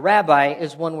and a rabbi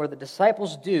is one where the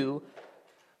disciples do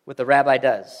what the rabbi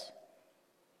does.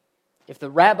 If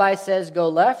the rabbi says go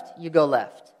left, you go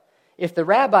left. If the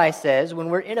rabbi says, when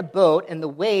we're in a boat and the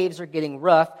waves are getting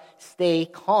rough, stay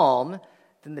calm,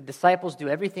 then the disciples do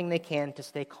everything they can to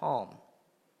stay calm.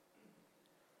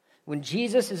 When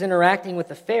Jesus is interacting with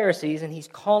the Pharisees and he's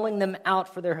calling them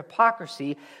out for their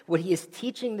hypocrisy, what he is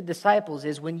teaching the disciples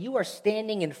is when you are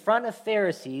standing in front of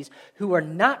Pharisees who are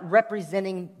not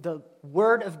representing the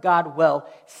Word of God well,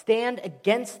 stand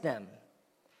against them.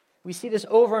 We see this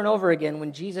over and over again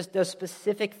when Jesus does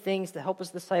specific things to help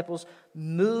his disciples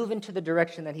move into the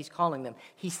direction that he's calling them.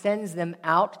 He sends them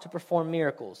out to perform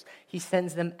miracles. He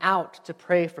sends them out to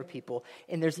pray for people.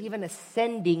 And there's even a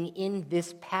sending in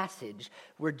this passage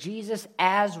where Jesus,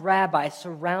 as rabbi,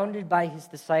 surrounded by his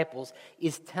disciples,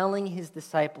 is telling his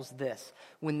disciples this.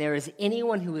 When there is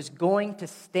anyone who is going to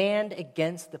stand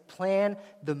against the plan,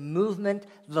 the movement,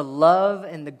 the love,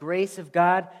 and the grace of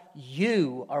God,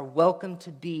 you are welcome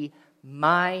to be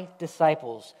my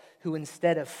disciples who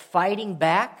instead of fighting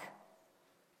back,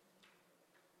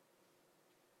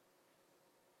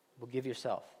 will give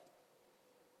yourself.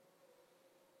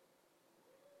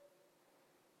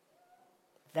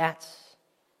 That's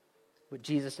what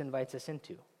Jesus invites us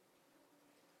into.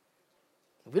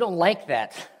 We don't like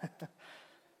that.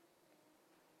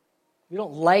 We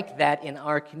don't like that in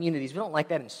our communities. We don't like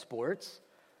that in sports.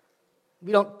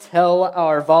 We don't tell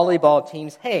our volleyball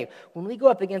teams, hey, when we go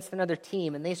up against another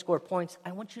team and they score points,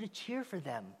 I want you to cheer for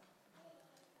them.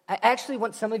 I actually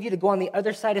want some of you to go on the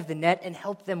other side of the net and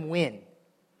help them win.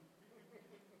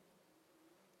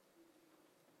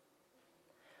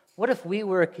 What if we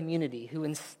were a community who,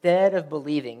 instead of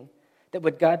believing that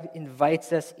what God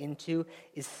invites us into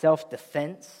is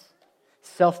self-defense,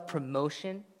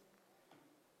 self-promotion,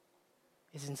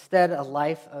 is instead a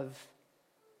life of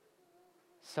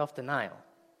self-denial?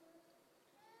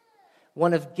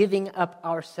 One of giving up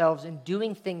ourselves and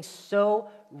doing things so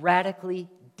radically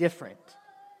different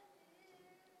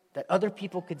that other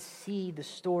people could see the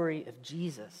story of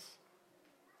Jesus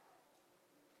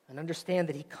and understand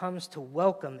that he comes to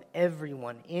welcome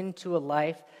everyone into a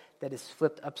life that is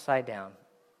flipped upside down,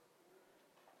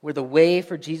 where the way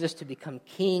for Jesus to become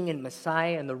king and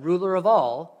Messiah and the ruler of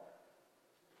all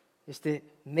is to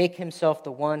make himself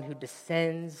the one who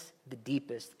descends the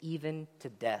deepest, even to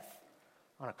death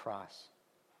on a cross.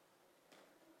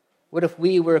 What if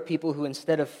we were a people who,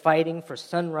 instead of fighting for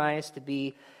sunrise to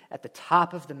be at the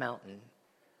top of the mountain,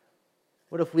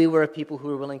 what if we were a people who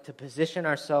were willing to position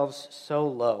ourselves so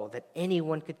low that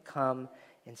anyone could come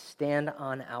and stand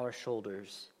on our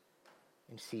shoulders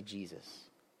and see Jesus?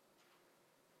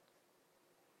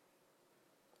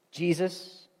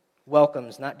 Jesus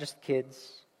welcomes not just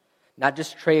kids, not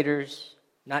just traders,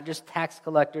 not just tax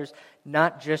collectors,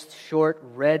 not just short,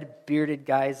 red-bearded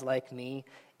guys like me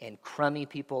and crummy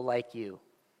people like you.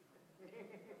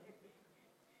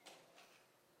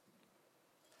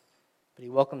 but he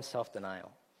welcomes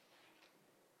self-denial.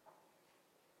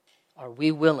 Are we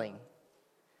willing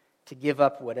to give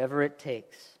up whatever it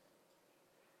takes,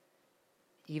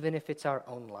 even if it's our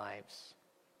own lives,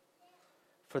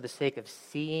 for the sake of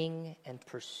seeing and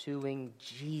pursuing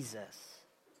Jesus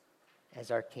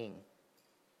as our King?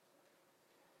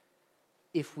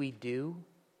 If we do,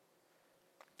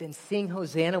 then sing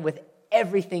Hosanna with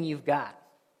everything you've got.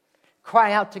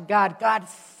 Cry out to God, God,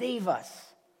 save us.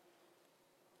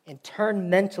 And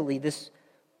turn mentally this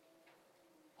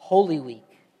Holy Week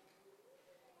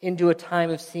into a time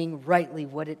of seeing rightly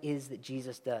what it is that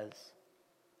Jesus does.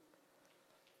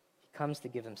 He comes to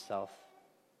give himself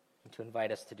and to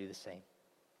invite us to do the same.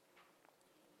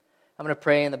 I'm going to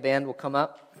pray and the band will come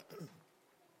up.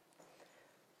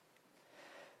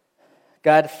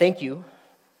 God, thank you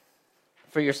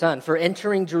for your Son, for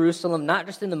entering Jerusalem, not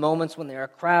just in the moments when there are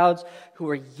crowds who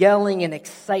are yelling in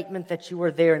excitement that you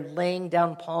are there and laying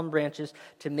down palm branches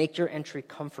to make your entry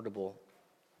comfortable.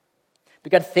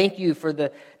 But God, thank you for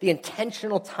the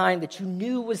intentional time that you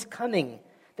knew was coming,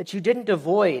 that you didn't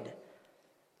avoid,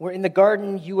 where in the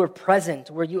garden you were present,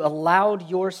 where you allowed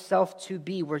yourself to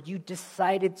be, where you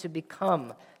decided to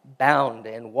become bound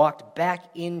and walked back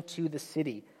into the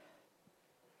city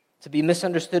to be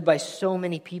misunderstood by so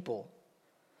many people,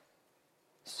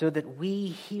 so that we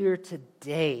here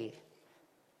today,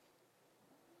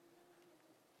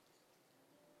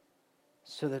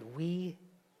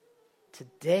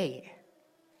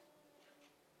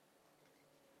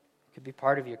 could be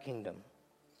part of your kingdom.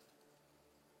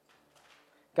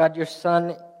 God, your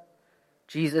Son,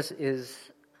 Jesus, is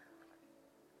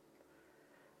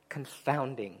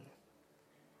confounding.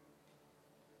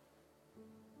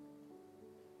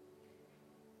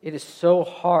 It is so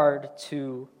hard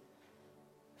to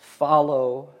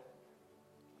follow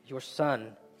your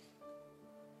Son,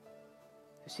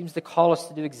 who seems to call us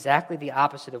to do exactly the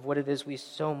opposite of what it is we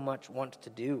so much want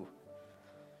to do.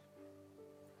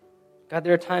 God,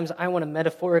 there are times I want to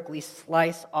metaphorically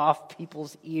slice off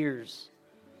people's ears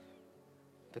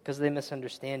because they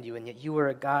misunderstand you, and yet you are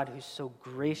a God who so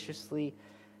graciously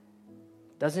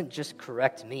doesn't just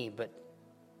correct me, but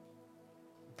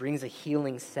brings a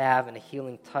healing salve and a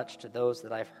healing touch to those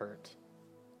that I've hurt.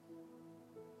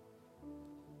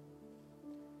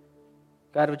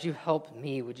 God, would you help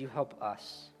me? Would you help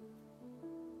us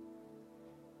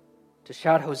to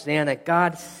shout Hosanna?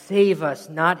 God, save us,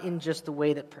 not in just a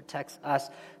way that protects us,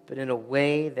 but in a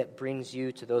way that brings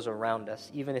you to those around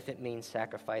us, even if it means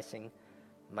sacrificing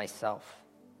myself.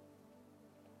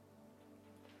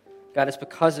 God, it's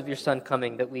because of your Son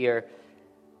coming that we are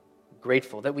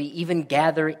grateful, that we even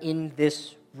gather in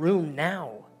this room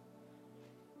now.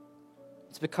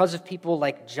 It's because of people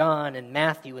like John and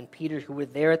Matthew and Peter who were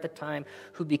there at the time,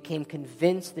 who became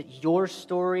convinced that your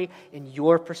story and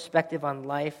your perspective on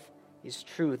life is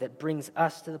true, that brings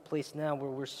us to the place now where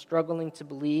we're struggling to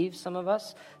believe, some of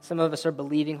us are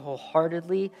believing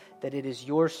wholeheartedly that it is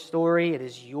your story, it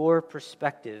is your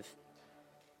perspective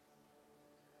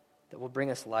that will bring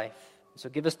us life. So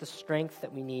give us the strength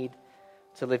that we need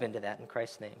to live into that in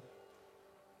Christ's name.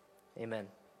 Amen.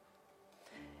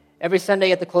 Every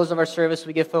Sunday at the close of our service,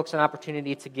 we give folks an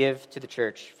opportunity to give to the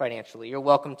church financially. You're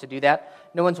welcome to do that.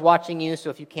 No one's watching you, so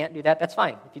if you can't do that, that's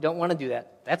fine. If you don't want to do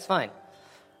that, that's fine.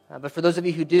 But for those of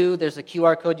you who do, there's a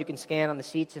QR code you can scan on the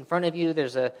seats in front of you.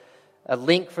 There's a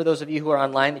link for those of you who are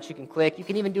online that you can click. You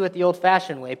can even do it the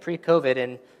old-fashioned way, pre-COVID,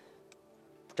 and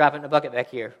drop it in a bucket back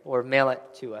here or mail it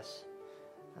to us.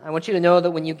 I want you to know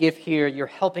that when you give here, you're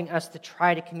helping us to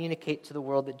try to communicate to the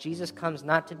world that Jesus comes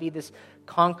not to be this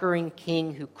conquering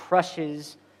king who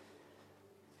crushes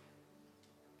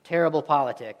terrible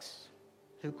politics,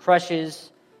 who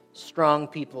crushes strong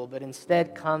people, but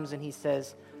instead comes and he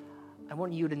says, I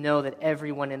want you to know that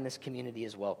everyone in this community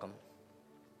is welcome.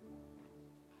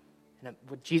 And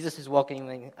what Jesus is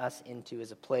welcoming us into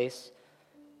is a place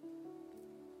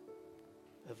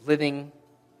of living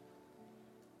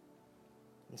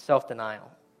in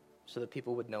self-denial so that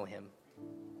people would know him.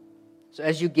 So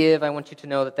as you give, I want you to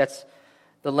know that that's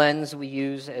the lens we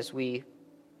use as we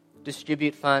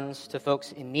distribute funds to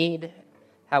folks in need,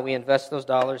 how we invest those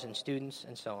dollars in students,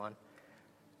 and so on.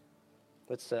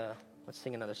 Let's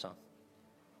sing another song.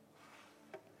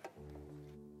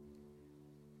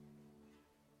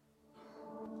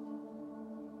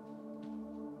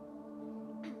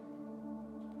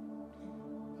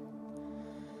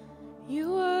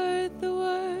 You are the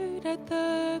Word at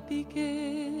the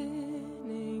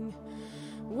beginning,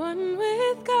 one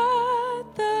with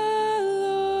God the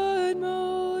Lord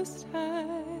Most High.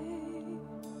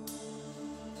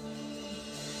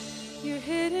 Your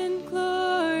hidden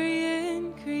glory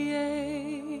in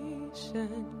creation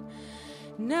salvation.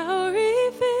 Now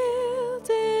revealed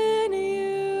in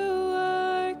you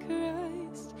are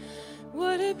Christ.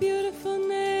 What a beautiful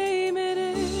name it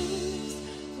is.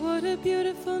 What a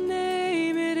beautiful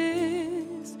name it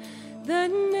is. The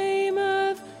name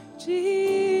of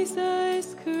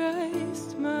Jesus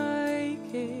Christ, my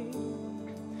King.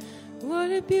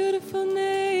 What a beautiful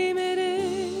name it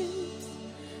is.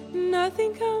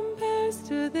 Nothing compares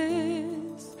to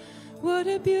this. What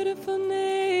a beautiful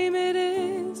name it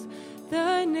is.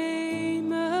 The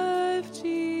name of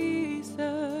Jesus.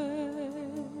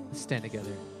 Stand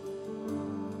together.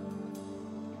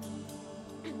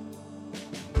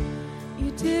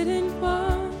 You didn't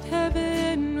want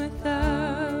heaven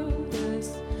without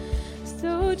us.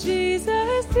 So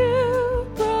Jesus, you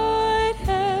brought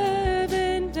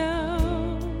heaven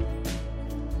down.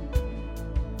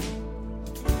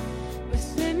 Where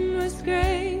sin was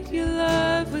great, your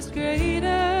love was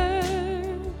greater.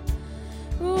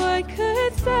 What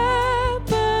could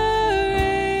separate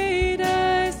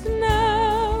us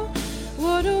now?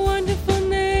 What a wonderful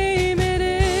name it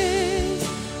is.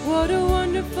 What a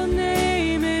wonderful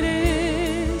name it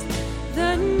is.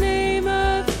 The name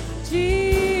of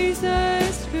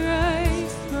Jesus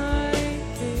Christ, my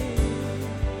King.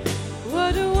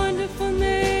 What a wonderful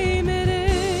name it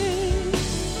is.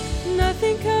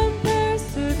 Nothing compares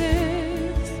to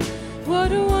this.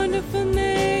 What a wonderful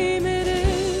name it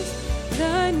is.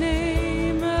 The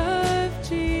name of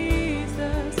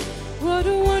Jesus. What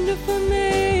a wonderful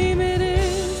name it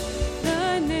is.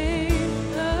 The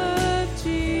name of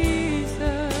Jesus.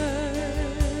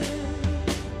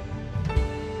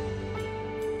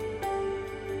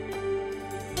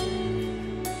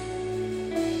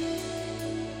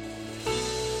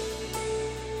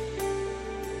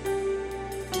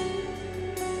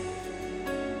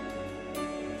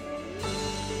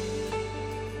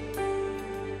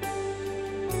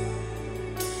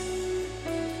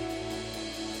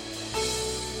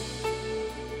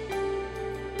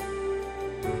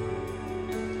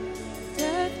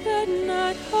 Death could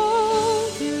not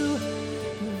hold you.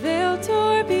 The veil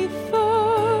tore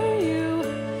before you.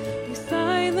 You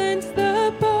silenced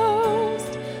the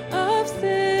boast of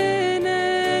sin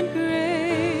and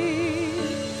grave.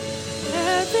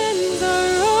 Heavens are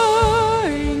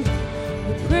roaring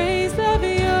the praise of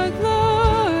your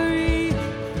glory.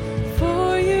 For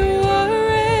you are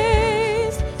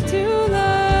raised to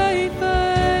life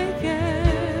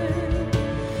again.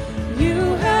 You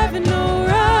have no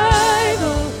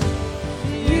rival.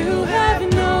 You have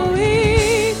no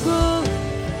equal.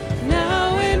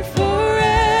 Now and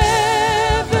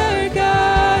forever,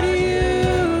 God,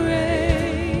 you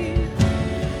reign.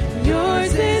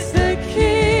 Yours is the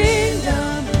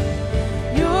kingdom.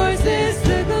 Yours is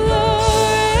the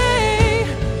glory.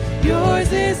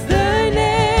 Yours is the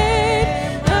name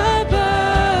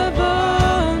above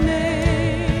all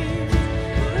names.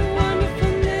 What a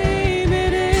wonderful name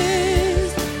it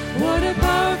is. What a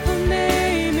powerful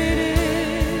name it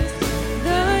is.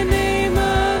 The name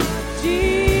of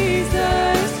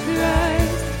Jesus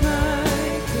Christ, my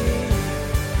King.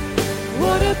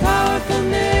 What a powerful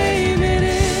name it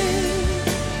is.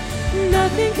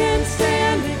 Nothing can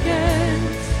stand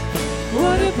against.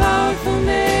 What a powerful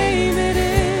name it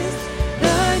is.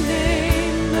 The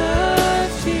name of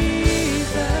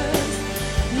Jesus.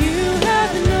 You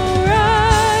have no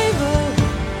rival.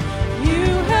 You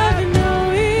have no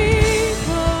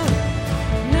equal.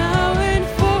 Now and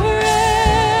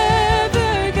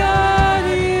forever, God,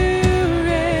 you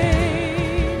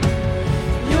reign.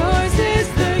 Yours is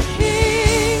the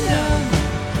kingdom.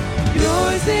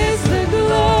 Yours is the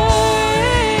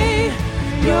glory.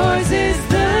 Yours is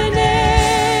the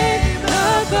name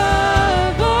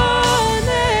above all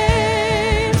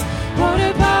names. What a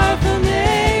powerful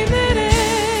name it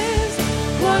is.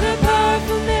 What a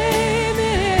powerful name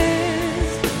it is.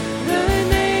 The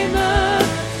name of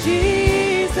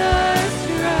Jesus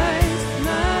Christ,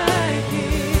 my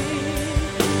King.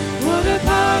 What a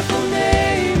powerful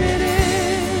name it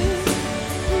is.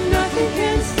 Nothing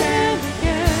can stand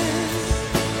against.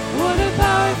 What a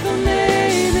powerful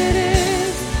name it is.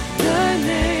 The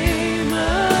name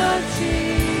of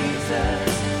Jesus.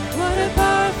 What a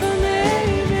powerful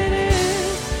name it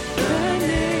is. The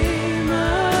name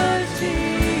of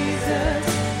Jesus.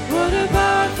 What a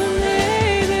powerful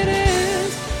name it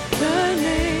is. The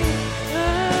name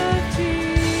of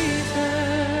Jesus.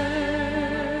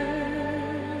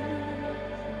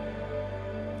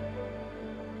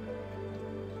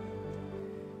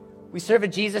 We serve a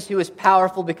Jesus who is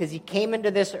powerful because he came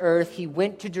into this earth, he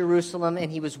went to Jerusalem,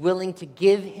 and he was willing to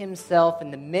give himself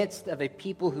in the midst of a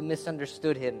people who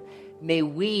misunderstood him. may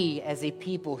we, as a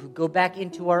people who go back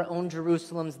into our own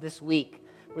Jerusalems this week,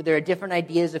 where there are different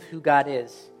ideas of who God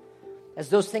is, as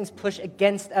those things push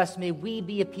against us, may we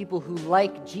be a people who,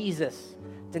 like Jesus,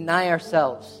 deny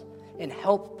ourselves and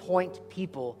help point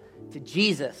people to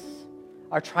Jesus,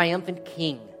 our triumphant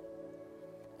King.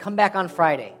 Come back on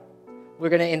Friday. We're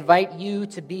going to invite you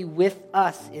to be with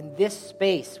us in this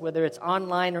space, whether it's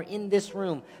online or in this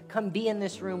room. Come be in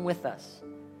this room with us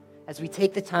as we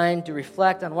take the time to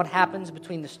reflect on what happens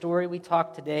between the story we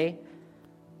talked today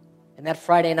and that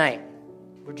Friday night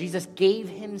where Jesus gave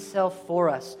himself for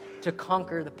us to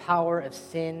conquer the power of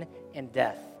sin and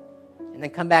death. And then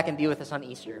come back and be with us on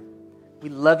Easter. We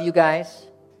love you guys.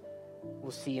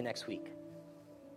 We'll see you next week.